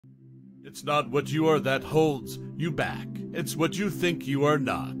It's not what you are that holds you back, it's what you think you are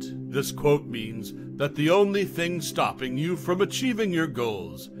not. This quote means that the only thing stopping you from achieving your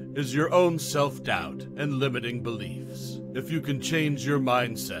goals is your own self-doubt and limiting beliefs. If you can change your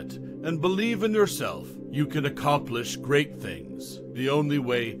mindset and believe in yourself, you can accomplish great things. The only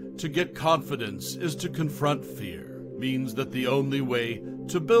way to get confidence is to confront fear. Means that the only way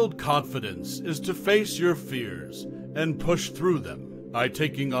to build confidence is to face your fears and push through them. By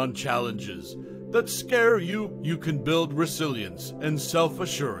taking on challenges that scare you, you can build resilience and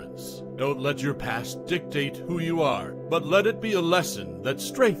self-assurance. Don't let your past dictate who you are, but let it be a lesson that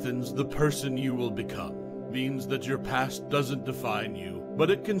strengthens the person you will become. Means that your past doesn't define you, but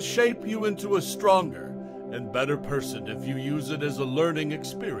it can shape you into a stronger and better person if you use it as a learning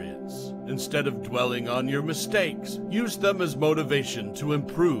experience. Instead of dwelling on your mistakes, use them as motivation to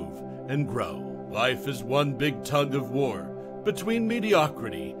improve and grow. Life is one big tug of war between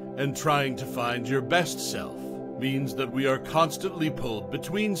mediocrity and trying to find your best self. Means that we are constantly pulled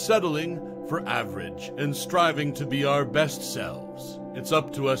between settling for average and striving to be our best selves. It's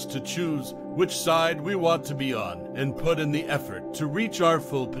up to us to choose which side we want to be on and put in the effort to reach our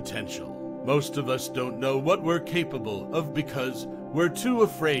full potential. Most of us don't know what we're capable of because we're too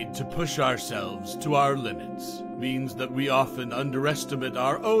afraid to push ourselves to our limits. Means that we often underestimate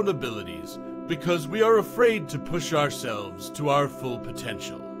our own abilities because we are afraid to push ourselves to our full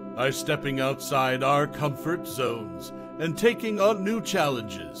potential. By stepping outside our comfort zones and taking on new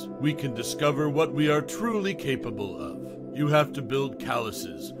challenges, we can discover what we are truly capable of. You have to build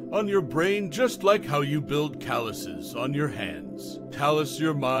calluses on your brain just like how you build calluses on your hands. Callus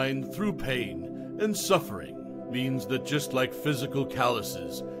your mind through pain and suffering. Means that just like physical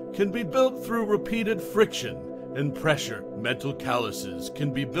calluses can be built through repeated friction and pressure, mental calluses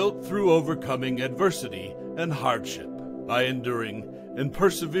can be built through overcoming adversity and hardship. By enduring and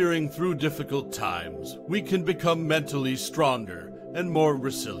persevering through difficult times, we can become mentally stronger and more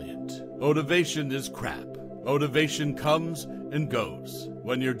resilient. Motivation is crap. Motivation comes and goes.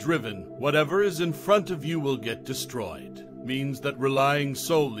 When you're driven, whatever is in front of you will get destroyed. Means that relying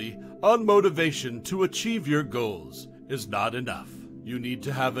solely on motivation to achieve your goals is not enough. You need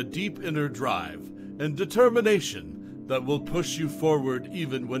to have a deep inner drive and determination that will push you forward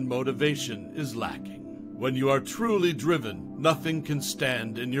even when motivation is lacking. When you are truly driven, nothing can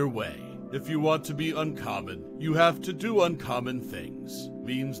stand in your way. If you want to be uncommon, you have to do uncommon things.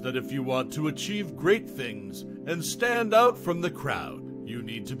 Means that if you want to achieve great things and stand out from the crowd, you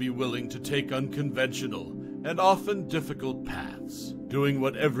need to be willing to take unconventional and often difficult paths. Doing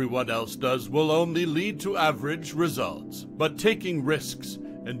what everyone else does will only lead to average results, but taking risks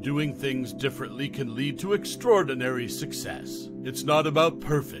and doing things differently can lead to extraordinary success. It's not about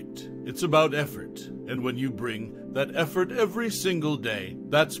perfect, it's about effort. And when you bring that effort every single day,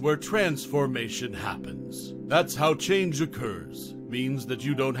 that's where transformation happens. That's how change occurs. Means that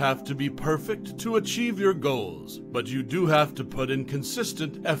you don't have to be perfect to achieve your goals, but you do have to put in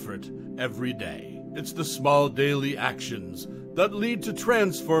consistent effort every day. It's the small daily actions that lead to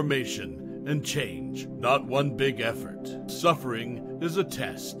transformation and change, not one big effort. Suffering is a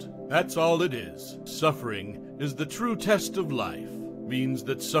test. That's all it is. Suffering is the true test of life. Means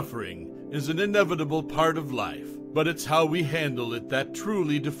that suffering is an inevitable part of life, but it's how we handle it that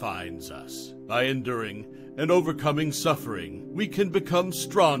truly defines us. By enduring and overcoming suffering, we can become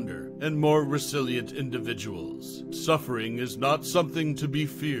stronger and more resilient individuals. Suffering is not something to be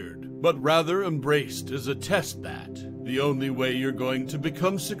feared, but rather embraced as a test that the only way you're going to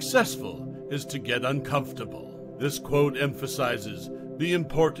become successful is to get uncomfortable. This quote emphasizes the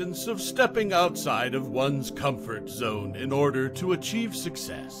importance of stepping outside of one's comfort zone in order to achieve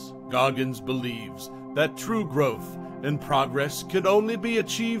success. Goggins believes that true growth and progress can only be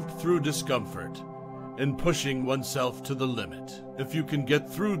achieved through discomfort and pushing oneself to the limit. If you can get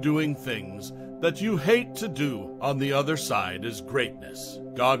through doing things that you hate to do, on the other side is greatness.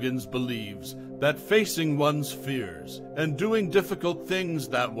 Goggins believes that facing one's fears and doing difficult things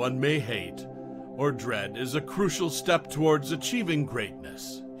that one may hate or dread is a crucial step towards achieving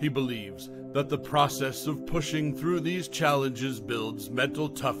greatness. He believes that the process of pushing through these challenges builds mental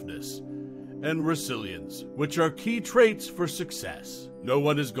toughness and resilience, which are key traits for success. No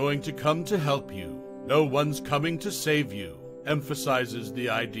one is going to come to help you. No one's coming to save you. Emphasizes the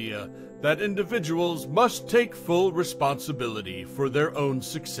idea that individuals must take full responsibility for their own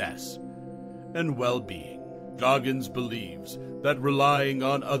success and well-being. Goggins believes that relying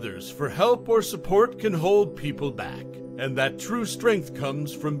on others for help or support can hold people back, and that true strength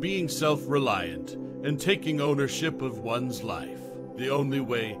comes from being self-reliant and taking ownership of one's life. The only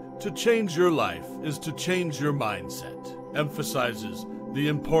way to change your life is to change your mindset. Emphasizes the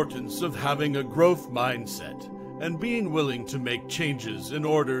importance of having a growth mindset and being willing to make changes in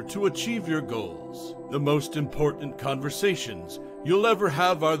order to achieve your goals. The most important conversations you'll ever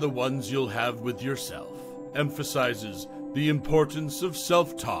have are the ones you'll have with yourself. Emphasizes the importance of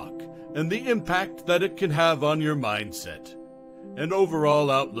self-talk and the impact that it can have on your mindset and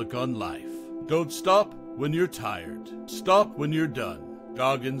overall outlook on life. Don't stop when you're tired. Stop when you're done.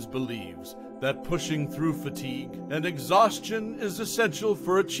 Goggins believes that pushing through fatigue and exhaustion is essential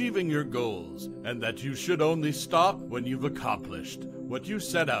for achieving your goals, and that you should only stop when you've accomplished what you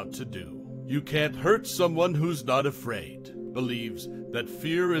set out to do. You can't hurt someone who's not afraid. Believes that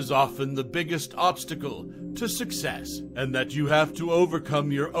fear is often the biggest obstacle to success, and that you have to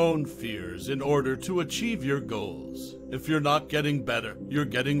overcome your own fears in order to achieve your goals. If you're not getting better, you're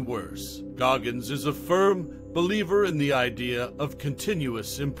getting worse. Goggins is a firm believer in the idea of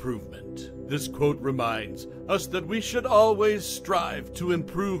continuous improvement. This quote reminds us that we should always strive to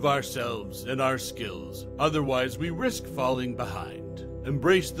improve ourselves and our skills, otherwise we risk falling behind.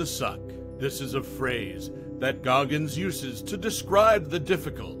 Embrace the suck. This is a phrase that Goggins uses to describe the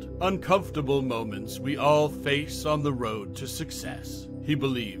difficult, uncomfortable moments we all face on the road to success. He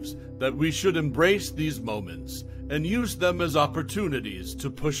believes that we should embrace these moments and use them as opportunities to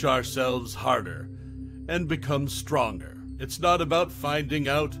push ourselves harder and become stronger. It's not about finding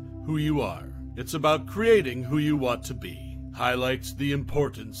out who you are. It's about creating who you want to be. Highlights the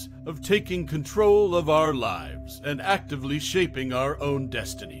importance of taking control of our lives and actively shaping our own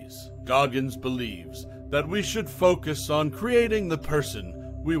destinies. Goggins believes that we should focus on creating the person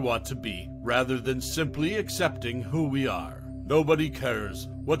we want to be rather than simply accepting who we are. Nobody cares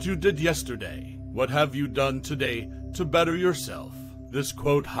what you did yesterday. What have you done today to better yourself? This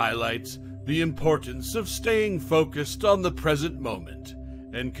quote highlights the importance of staying focused on the present moment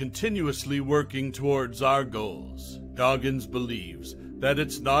and continuously working towards our goals. Goggins believes that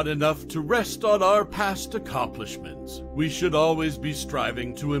it's not enough to rest on our past accomplishments. We should always be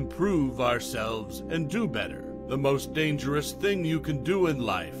striving to improve ourselves and do better. The most dangerous thing you can do in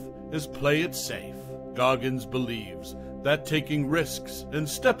life is play it safe. Goggins believes that taking risks and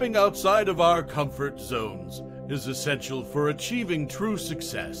stepping outside of our comfort zones is essential for achieving true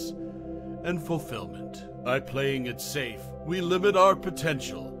success and fulfillment. By playing it safe, we limit our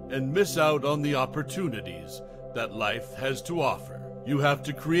potential and miss out on the opportunities that life has to offer. You have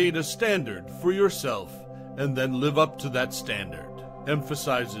to create a standard for yourself and then live up to that standard.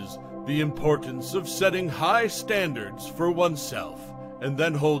 Emphasizes the importance of setting high standards for oneself and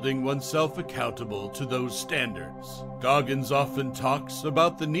then holding oneself accountable to those standards. Goggins often talks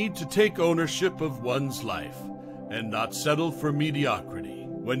about the need to take ownership of one's life and not settle for mediocrity.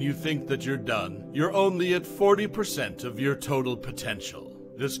 When you think that you're done, you're only at 40% of your total potential.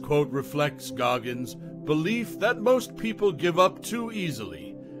 This quote reflects Goggins' belief that most people give up too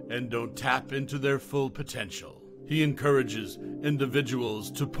easily and don't tap into their full potential. He encourages individuals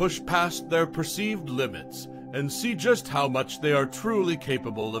to push past their perceived limits and see just how much they are truly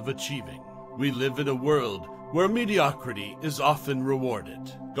capable of achieving. We live in a world where mediocrity is often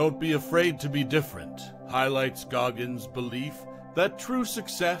rewarded. Don't be afraid to be different. Highlights Goggins' belief that true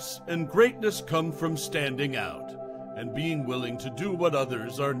success and greatness come from standing out and being willing to do what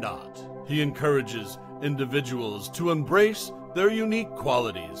others are not. He encourages individuals to embrace their unique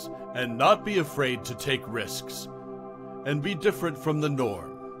qualities and not be afraid to take risks and be different from the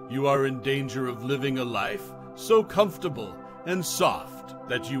norm. You are in danger of living a life so comfortable and soft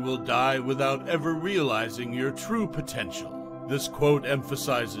that you will die without ever realizing your true potential. This quote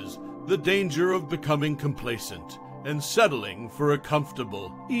emphasizes the danger of becoming complacent and settling for a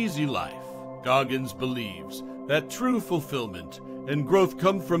comfortable, easy life. Goggins believes that true fulfillment and growth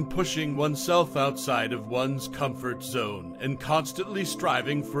come from pushing oneself outside of one's comfort zone and constantly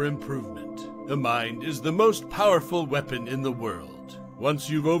striving for improvement. The mind is the most powerful weapon in the world. Once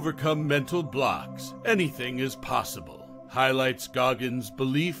you've overcome mental blocks, anything is possible. Highlights Goggins'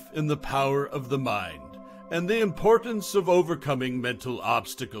 belief in the power of the mind and the importance of overcoming mental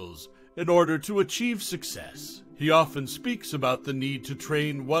obstacles in order to achieve success. He often speaks about the need to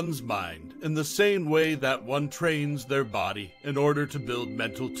train one's mind in the same way that one trains their body in order to build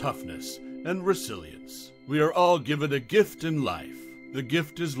mental toughness and resilience. We are all given a gift in life. The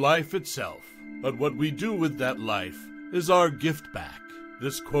gift is life itself, but what we do with that life is our gift back.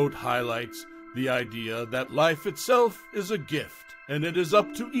 This quote highlights the idea that life itself is a gift, and it is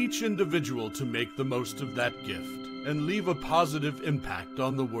up to each individual to make the most of that gift and leave a positive impact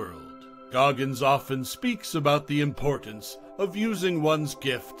on the world. Goggins often speaks about the importance of using one's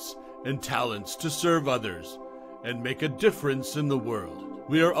gifts and talents to serve others and make a difference in the world.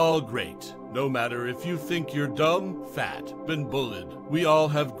 We are all great. No matter if you think you're dumb, fat, been bullied, we all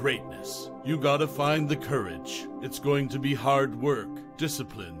have greatness. You gotta find the courage. It's going to be hard work,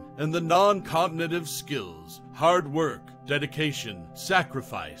 discipline, and the non-cognitive skills, hard work, dedication,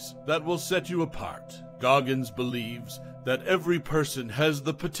 sacrifice that will set you apart. Goggins believes that every person has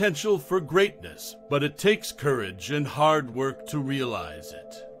the potential for greatness, but it takes courage and hard work to realize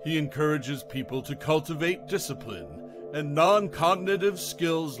it. He encourages people to cultivate discipline and non-cognitive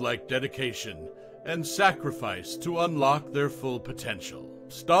skills like dedication and sacrifice to unlock their full potential.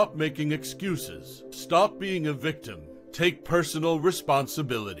 Stop making excuses. Stop being a victim. Take personal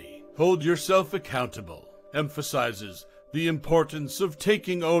responsibility. Hold yourself accountable. Emphasizes the importance of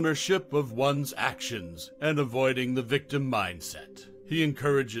taking ownership of one's actions and avoiding the victim mindset. He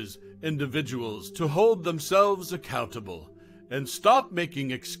encourages individuals to hold themselves accountable and stop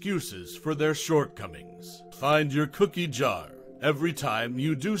making excuses for their shortcomings. Find your cookie jar. Every time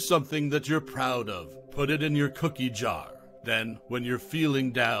you do something that you're proud of, put it in your cookie jar. Then, when you're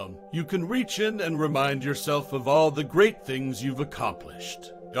feeling down, you can reach in and remind yourself of all the great things you've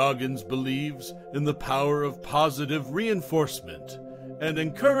accomplished. Goggins believes in the power of positive reinforcement and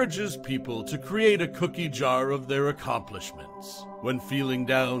encourages people to create a cookie jar of their accomplishments. When feeling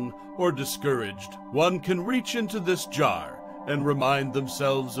down or discouraged, one can reach into this jar and remind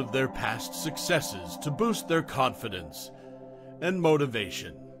themselves of their past successes to boost their confidence and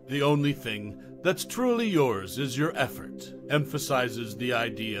motivation. The only thing that's truly yours is your effort. Emphasizes the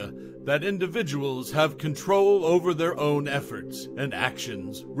idea that individuals have control over their own efforts and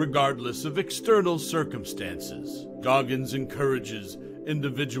actions regardless of external circumstances. Goggins encourages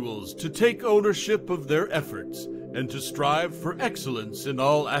individuals to take ownership of their efforts and to strive for excellence in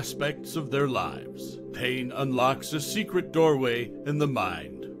all aspects of their lives. Pain unlocks a secret doorway in the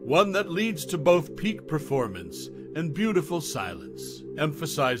mind, one that leads to both peak performance and beautiful silence.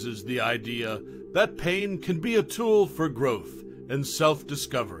 Emphasizes the idea that pain can be a tool for growth and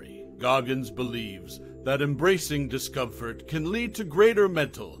self-discovery. Goggins believes that embracing discomfort can lead to greater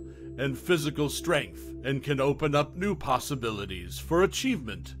mental and physical strength and can open up new possibilities for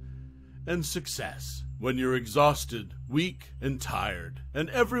achievement and success. When you're exhausted, weak, and tired, and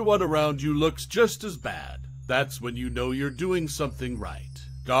everyone around you looks just as bad, that's when you know you're doing something right.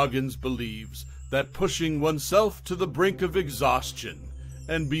 Goggins believes that pushing oneself to the brink of exhaustion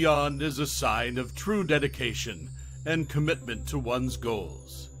and beyond is a sign of true dedication and commitment to one's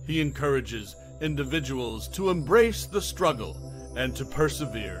goals. He encourages individuals to embrace the struggle and to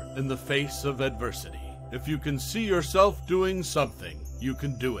persevere in the face of adversity. If you can see yourself doing something, you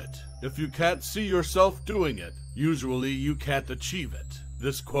can do it. If you can't see yourself doing it, usually you can't achieve it.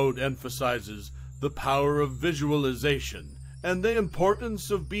 This quote emphasizes the power of visualization and the importance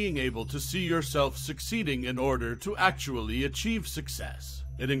of being able to see yourself succeeding in order to actually achieve success.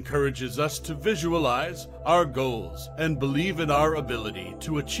 It encourages us to visualize our goals and believe in our ability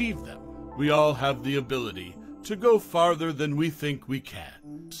to achieve them. We all have the ability to go farther than we think we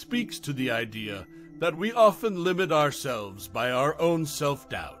can. Speaks to the idea that we often limit ourselves by our own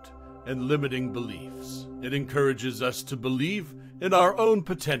self-doubt and limiting beliefs. It encourages us to believe in our own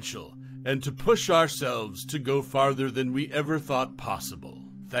potential and to push ourselves to go farther than we ever thought possible.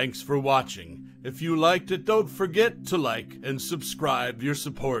 Thanks for watching. If you liked it, don't forget to like and subscribe. Your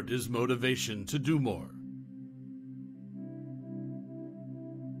support is motivation to do more.